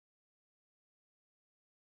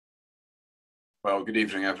Well, good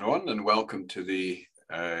evening, everyone, and welcome to the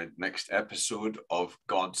next episode of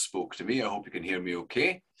God Spoke to Me. I hope you can hear me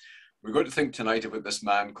okay. We're going to think tonight about this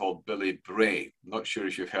man called Billy Bray. I'm not sure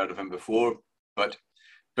if you've heard of him before, but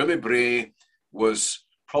Billy Bray was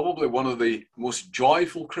probably one of the most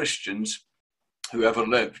joyful Christians who ever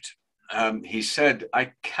lived. He said,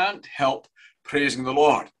 "I can't help praising the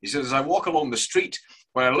Lord." He said, "As I walk along the street,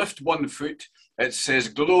 when I lift one foot, it says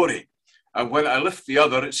glory. And when I lift the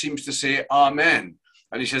other, it seems to say amen."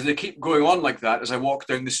 And he says, they keep going on like that as I walk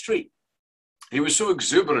down the street. He was so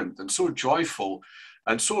exuberant and so joyful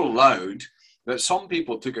and so loud that some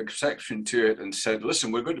people took exception to it and said,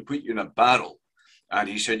 "Listen, we're going to put you in a barrel." And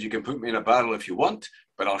he said, "You can put me in a barrel if you want,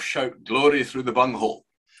 but I'll shout glory through the bunghole."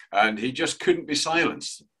 And he just couldn't be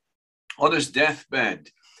silenced. On his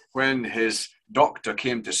deathbed, when his doctor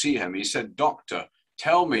came to see him, he said, "Doctor,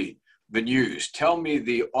 tell me the news. Tell me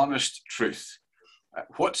the honest truth.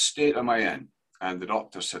 What state am I in?" And the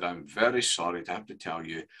doctor said, "I'm very sorry to have to tell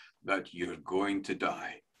you that you're going to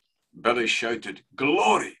die." Billy shouted,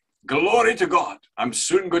 "Glory, glory to God. I'm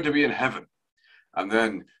soon going to be in heaven." And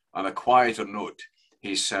then on a quieter note,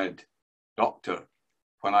 he said, "Doctor,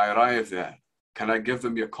 when I arrive there, can I give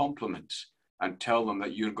them your compliments and tell them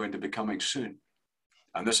that you're going to be coming soon?"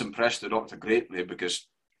 And this impressed the doctor greatly because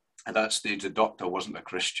at that stage, the doctor wasn't a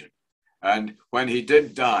Christian. And when he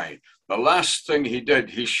did die, the last thing he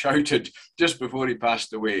did, he shouted, just before he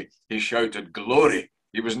passed away, he shouted, "Glory."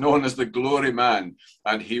 He was known as the Glory Man,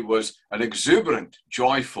 and he was an exuberant,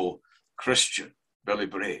 joyful Christian, Billy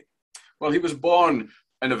Bray. Well, he was born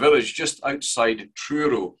in a village just outside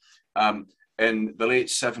Truro in the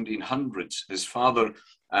late 1700s. His father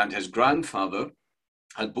and his grandfather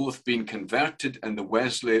had both been converted in the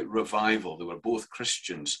Wesley revival. They were both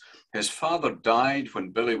Christians. His father died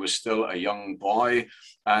when Billy was still a young boy,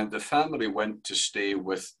 and the family went to stay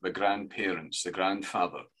with the grandparents, the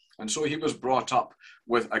grandfather. And so he was brought up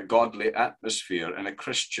with a godly atmosphere in a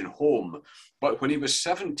Christian home. But when he was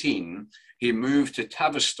 17, he moved to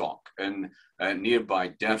Tavistock in nearby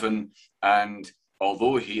Devon. And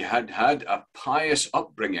although he had had a pious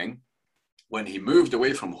upbringing, when he moved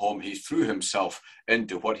away from home, he threw himself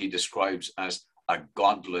into what he describes as a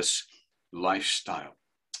godless lifestyle.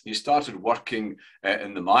 He started working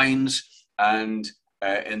in the mines, and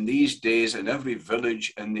in these days, in every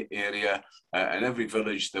village in the area, in every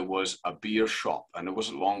village, there was a beer shop. And it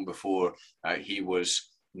wasn't long before he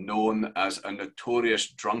was known as a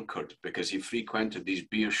notorious drunkard because he frequented these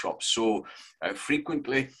beer shops so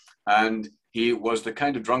frequently. And he was the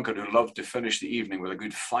kind of drunkard who loved to finish the evening with a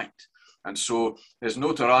good fight. And so his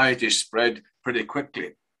notoriety spread pretty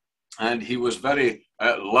quickly. And he was very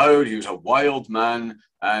loud. He was a wild man.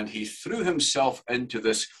 And he threw himself into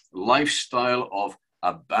this lifestyle of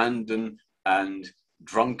abandon and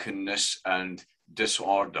drunkenness and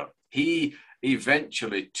disorder. He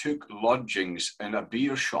eventually took lodgings in a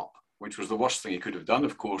beer shop, which was the worst thing he could have done,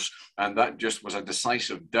 of course. And that just was a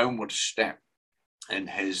decisive downward step in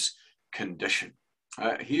his condition.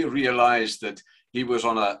 He realized that he was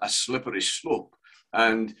on a slippery slope.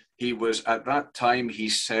 And he was, at that time, he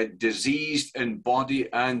said, diseased in body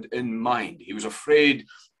and in mind. He was afraid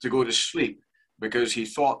to go to sleep because he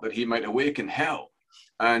thought that he might awake in hell.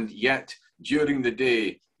 And yet, during the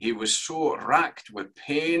day, he was so racked with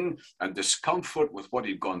pain and discomfort with what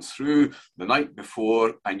he'd gone through the night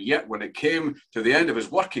before. And yet, when it came to the end of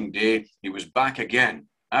his working day, he was back again,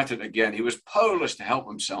 at it again. He was powerless to help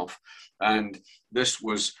himself. And this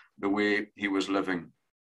was the way he was living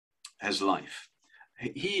his life.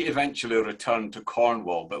 He eventually returned to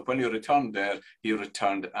Cornwall, but when he returned there, he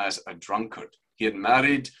returned as a drunkard. He had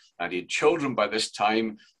married and he had children by this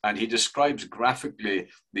time, and he describes graphically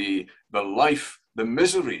the life, the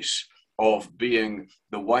miseries of being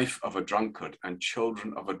the wife of a drunkard and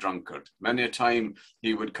children of a drunkard. Many a time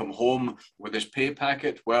he would come home with his pay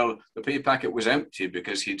packet. Well, the pay packet was empty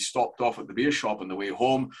because he'd stopped off at the beer shop on the way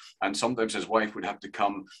home, and sometimes his wife would have to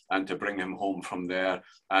come and to bring him home from there.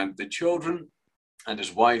 And the children and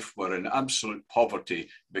his wife were in absolute poverty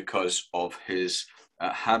because of his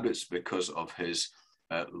habits, because of his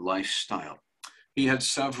lifestyle. He had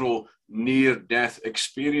several near-death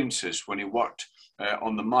experiences when he worked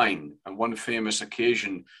on the mine. And one famous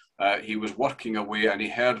occasion, he was working away and he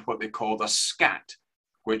heard what they called a scat,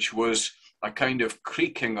 which was a kind of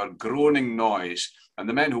creaking or groaning noise. And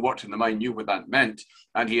the men who worked in the mine knew what that meant.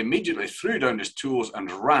 And he immediately threw down his tools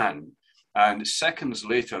and ran. And seconds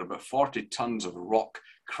later, about 40 tons of rock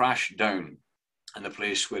crashed down in the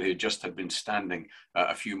place where he just had been standing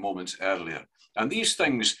a few moments earlier. And these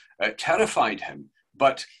things terrified him.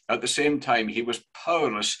 But at the same time, he was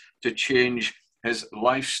powerless to change his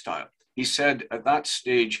lifestyle. he said at that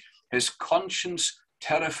stage, his conscience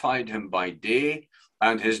terrified him by day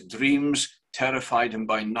and his dreams terrified him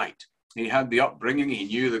by night. He had the upbringing, he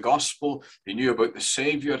knew the gospel, he knew about the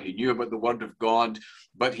Savior, he knew about the word of God,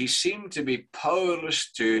 but he seemed to be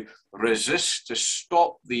powerless to resist, to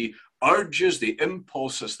stop the urges, the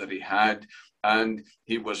impulses that he had, and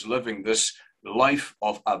he was living this life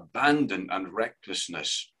of abandon and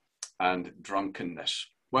recklessness and drunkenness.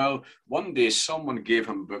 Well, one day someone gave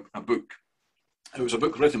him a book. It was a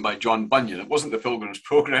book written by John Bunyan. It wasn't The Pilgrim's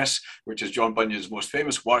Progress, which is John Bunyan's most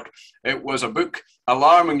famous work. It was a book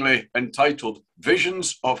alarmingly entitled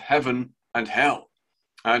Visions of Heaven and Hell.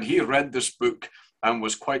 And he read this book and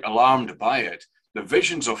was quite alarmed by it. The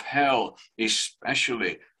visions of hell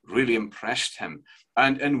especially really impressed him.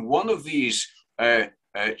 And in one of these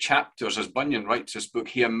chapters, as Bunyan writes this book,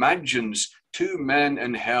 he imagines two men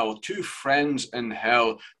in hell, two friends in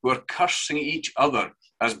hell, who are cursing each other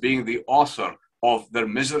as being the author of their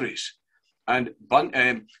miseries. And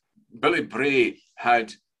Billy Bray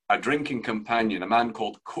had a drinking companion, a man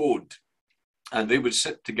called Code, and they would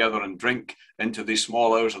sit together and drink into the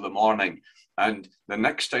small hours of the morning. And the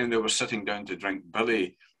next time they were sitting down to drink,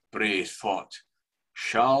 Billy Bray thought,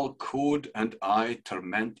 "Shall Code and I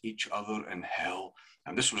torment each other in hell?"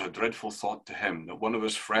 And this was a dreadful thought to him, that one of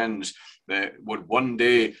his friends would one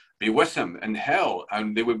day be with him in hell,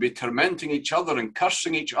 and they would be tormenting each other and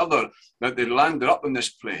cursing each other, that they landed up in this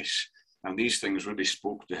place. And these things really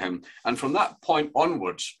spoke to him. And from that point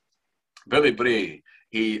onwards, Billy Bray,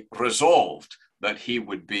 he resolved that he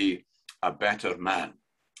would be a better man.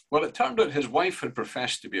 Well, it turned out his wife had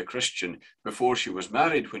professed to be a Christian before she was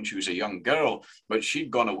married, when she was a young girl, but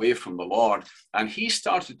she'd gone away from the Lord. And he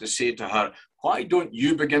started to say to her, "Why don't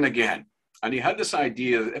you begin again?" And he had this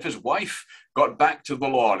idea that if his wife got back to the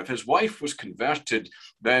Lord, if his wife was converted,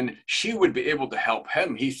 then she would be able to help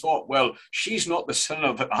him. He thought, well, she's not the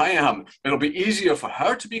sinner that I am. It'll be easier for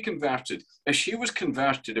her to be converted. If she was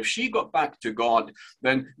converted, if she got back to God,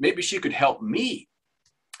 then maybe she could help me.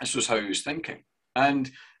 This was how he was thinking.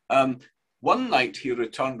 And one night he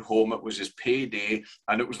returned home. It was his payday,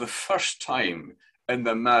 and it was the first time in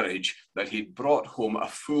the marriage that he'd brought home a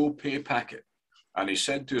full pay packet. And he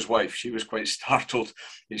said to his wife, she was quite startled,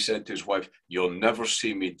 he said to his wife, "You'll never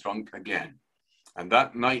see me drunk again." And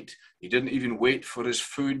that night, he didn't even wait for his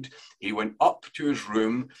food. He went up to his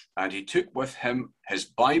room and he took with him his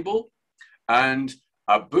Bible and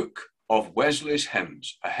a book of Wesley's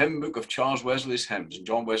hymns, a hymn book of Charles Wesley's hymns and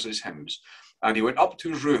John Wesley's hymns. And he went up to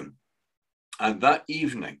his room, and that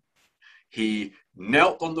evening he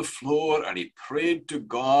knelt on the floor and he prayed to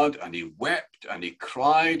God, and he wept and he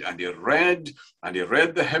cried and he read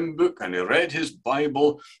the hymn book and he read his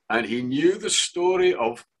Bible, and he knew the story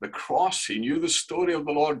of the cross. He knew the story of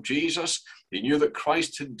the Lord Jesus. He knew that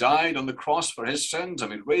Christ had died on the cross for his sins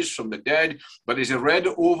and he raised from the dead. But as he read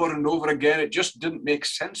it over and over again, it just didn't make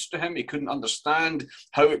sense to him. He couldn't understand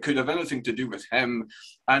how it could have anything to do with him.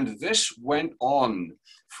 And this went on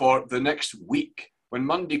for the next week. When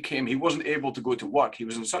Monday came, he wasn't able to go to work. He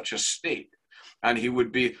was in such a state. And he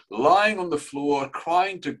would be lying on the floor,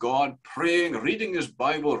 crying to God, praying, reading his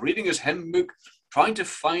Bible, reading his hymn book, trying to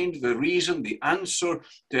find the reason, the answer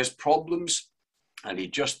to his problems. And he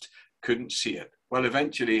just couldn't see it. Well,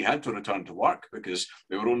 eventually he had to return to work because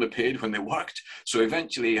they were only paid when they worked. So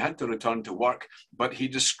eventually he had to return to work. But he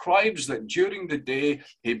describes that during the day,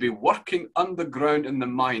 he'd be working underground in the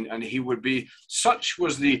mine, and he would be, such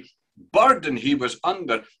was the burden he was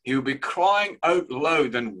under, he would be crying out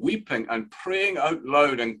loud and weeping and praying out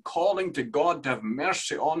loud and calling to God to have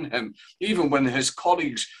mercy on him, even when his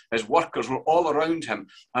colleagues, his workers were all around him.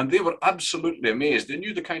 And they were absolutely amazed. They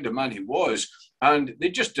knew the kind of man he was, and they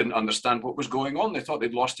just didn't understand what was going on. They thought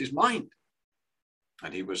they'd lost his mind.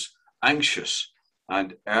 And he was anxious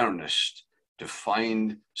and earnest to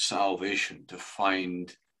find salvation, to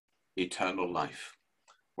find eternal life.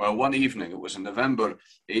 Well, one evening, it was in November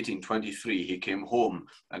 1823, he came home,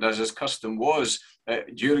 and as his custom was,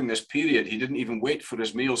 during this period, he didn't even wait for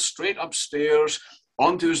his meal. Straight upstairs,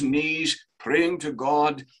 onto his knees, praying to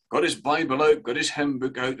God, got his Bible out, got his hymn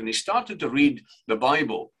book out, and he started to read the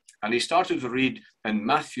Bible. And he started to read in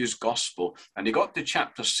Matthew's Gospel, and he got to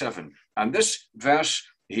chapter 7. And this verse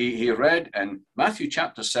he read in Matthew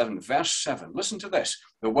chapter 7, verse 7. Listen to this,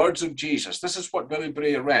 the words of Jesus. This is what Billy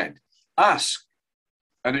Bray read. "Ask,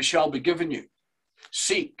 and it shall be given you.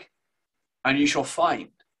 Seek, and you shall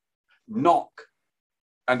find. Knock,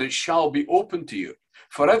 and it shall be opened to you.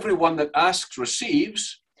 For everyone that asks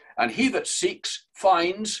receives, and he that seeks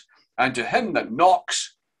finds, and to him that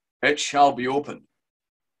knocks it shall be opened."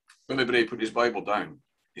 Billy Bray put his Bible down.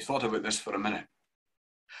 He thought about this for a minute.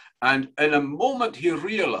 And in a moment, he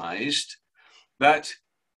realized that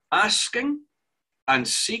asking and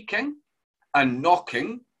seeking and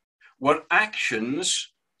knocking were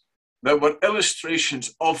actions that were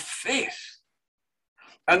illustrations of faith.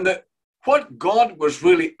 And that what God was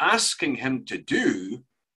really asking him to do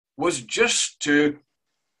was just to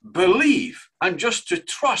believe and just to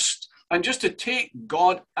trust and just to take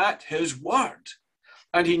God at his word.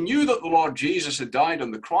 And he knew that the Lord Jesus had died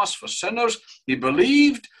on the cross for sinners. He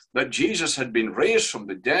believed that Jesus had been raised from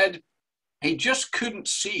the dead. He just couldn't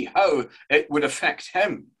see how it would affect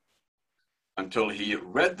him until he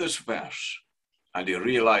read this verse and he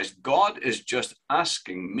realized God is just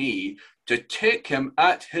asking me to take him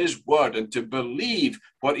at his word and to believe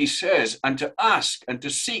what he says and to ask and to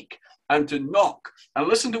seek and to knock. And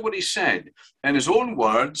listen to what he said. In his own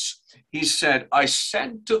words, he said, I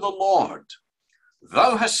said to the Lord,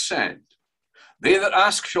 thou hast said, they that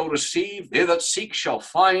ask shall receive, they that seek shall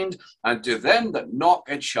find, and to them that knock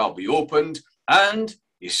it shall be opened. And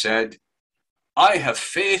he said, I have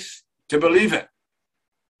faith to believe it.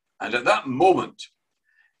 And at that moment,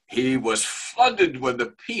 he was flooded with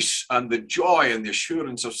the peace and the joy and the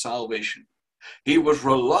assurance of salvation. He was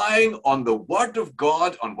relying on the word of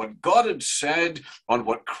God, on what God had said, on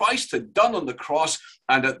what Christ had done on the cross.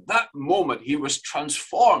 And at that moment, he was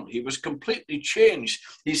transformed. He was completely changed.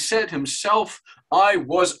 He said himself, I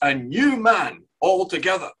was a new man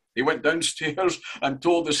altogether. He went downstairs and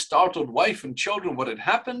told his startled wife and children what had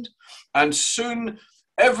happened. And soon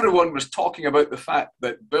everyone was talking about the fact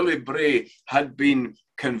that Billy Bray had been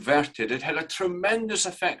converted. It had a tremendous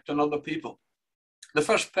effect on other people. The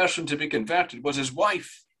first person to be converted was his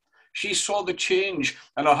wife. She saw the change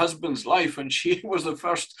in her husband's life, and she was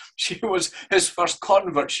his first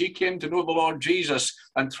convert. She came to know the Lord Jesus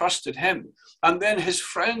and trusted him. And then his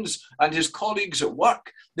friends and his colleagues at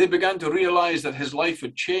work, they began to realize that his life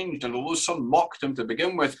had changed. And although some mocked him to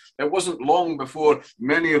begin with, it wasn't long before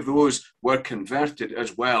many of those were converted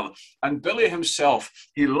as well. And Billy himself,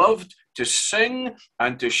 he loved to sing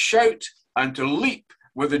and to shout and to leap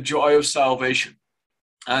with the joy of salvation.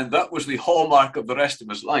 And that was the hallmark of the rest of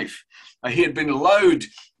his life. He had been loud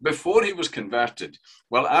before he was converted.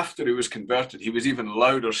 Well, after he was converted, he was even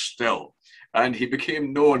louder still. And he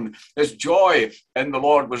became known, his joy in the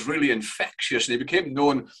Lord was really infectious. And he became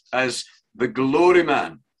known as the glory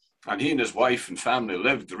man. And he and his wife and family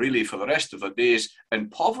lived really for the rest of their days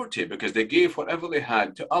in poverty because they gave whatever they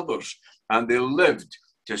had to others. And they lived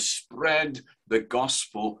to spread the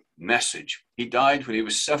gospel message. He died when he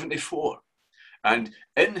was 74. And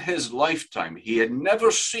in his lifetime, he had never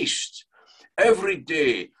ceased every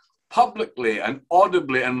day publicly and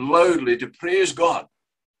audibly and loudly to praise God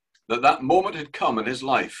that moment had come in his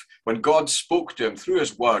life when God spoke to him through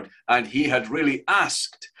his word and he had really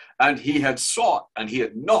asked and he had sought and he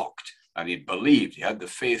had knocked and he believed, he had the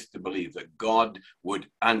faith to believe that God would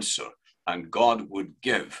answer and God would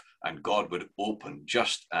give and God would open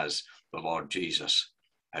just as the Lord Jesus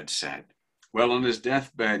had said. Well, on his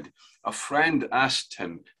deathbed, a friend asked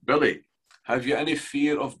him, Billy, have you any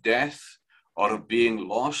fear of death or of being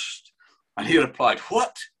lost? And he replied,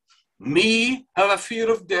 what? Me have a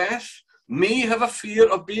fear of death? Me have a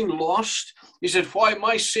fear of being lost? He said, why,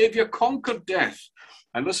 my Savior conquered death.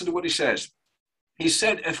 And listen to what he says. He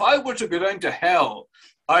said, if I were to go down to hell,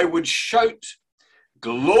 I would shout,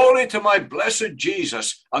 glory to my blessed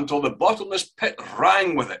Jesus, until the bottomless pit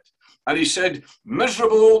rang with it. And he said,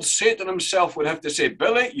 miserable old Satan himself would have to say,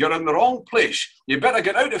 Billy, you're in the wrong place. You better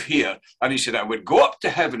get out of here. And he said, I would go up to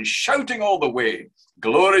heaven shouting all the way,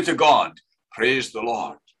 glory to God, praise the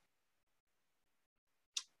Lord.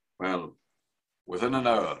 Well, within an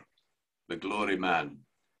hour, the glory man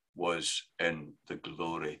was in the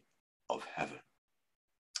glory of heaven.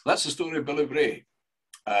 That's the story of Billy Bray.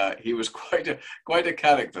 He was quite a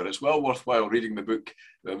character. It's well worthwhile reading the book.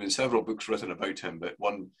 There have been several books written about him, but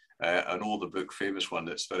one, an older book, famous one,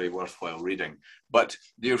 that's very worthwhile reading. But,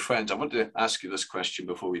 dear friends, I want to ask you this question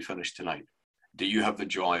before we finish tonight. Do you have the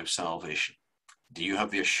joy of salvation? Do you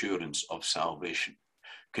have the assurance of salvation?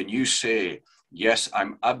 Can you say, yes,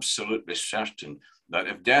 I'm absolutely certain that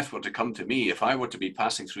if death were to come to me, if I were to be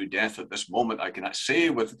passing through death at this moment, I can say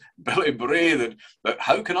with Billy Bray that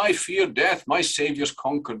how can I fear death? My Saviour's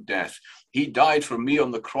conquered death. He died for me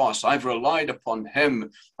on the cross. I've relied upon him,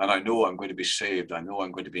 and I know I'm going to be saved. I know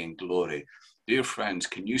I'm going to be in glory. Dear friends,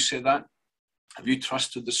 can you say that? Have you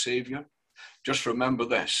trusted the Saviour? Just remember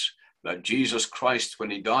this, that Jesus Christ, when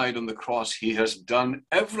he died on the cross, he has done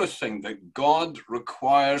everything that God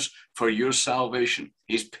requires for your salvation.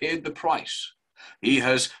 He's paid the price. He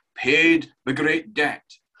has paid the great debt.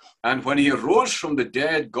 And when he arose from the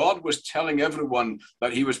dead, God was telling everyone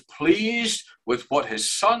that he was pleased with what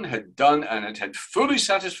his son had done, and it had fully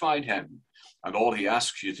satisfied him. And all he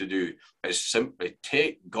asks you to do is simply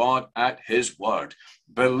take God at his word.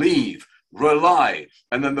 Believe, rely.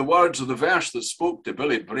 And in the words of the verse that spoke to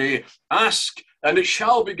Billy Bray, ask and it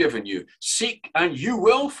shall be given you. Seek and you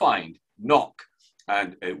will find. Knock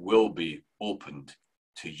and it will be opened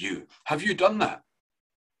to you. Have you done that?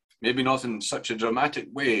 Maybe not in such a dramatic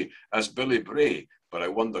way as Billy Bray, but I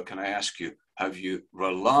wonder, can I ask you, have you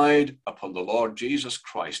relied upon the Lord Jesus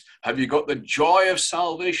Christ? Have you got the joy of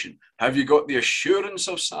salvation? Have you got the assurance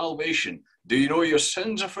of salvation? Do you know your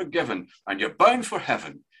sins are forgiven and you're bound for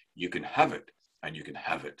heaven? You can have it, and you can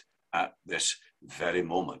have it at this very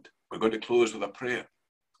moment. We're going to close with a prayer.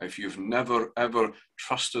 If you've never, ever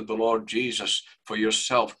trusted the Lord Jesus for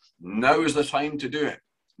yourself, now is the time to do it.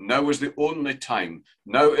 Now is the only time.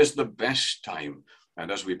 Now is the best time. And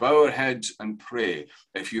as we bow our heads and pray,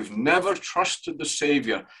 if you've never trusted the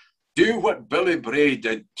Savior, do what Billy Bray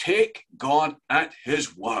did. Take God at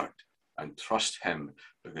his word and trust him,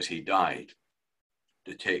 because he died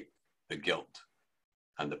to take the guilt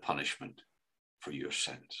and the punishment for your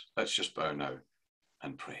sins. Let's just bow now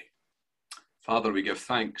and pray. Father, we give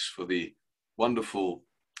thanks for the wonderful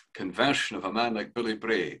conversion of a man like Billy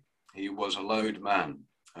Bray. He was a loud man,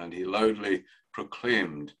 and he loudly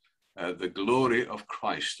proclaimed the glory of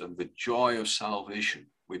Christ and the joy of salvation.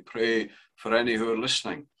 We pray for any who are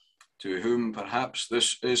listening, to whom perhaps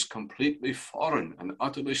this is completely foreign and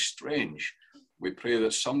utterly strange. We pray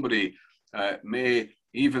that somebody may,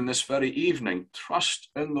 even this very evening, trust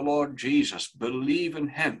in the Lord Jesus, believe in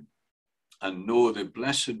him, and know the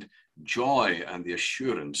blessed joy and the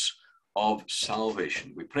assurance of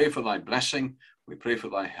salvation. We pray for thy blessing. We pray for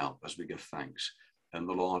thy help as we give thanks in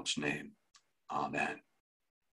the Lord's name. Amen.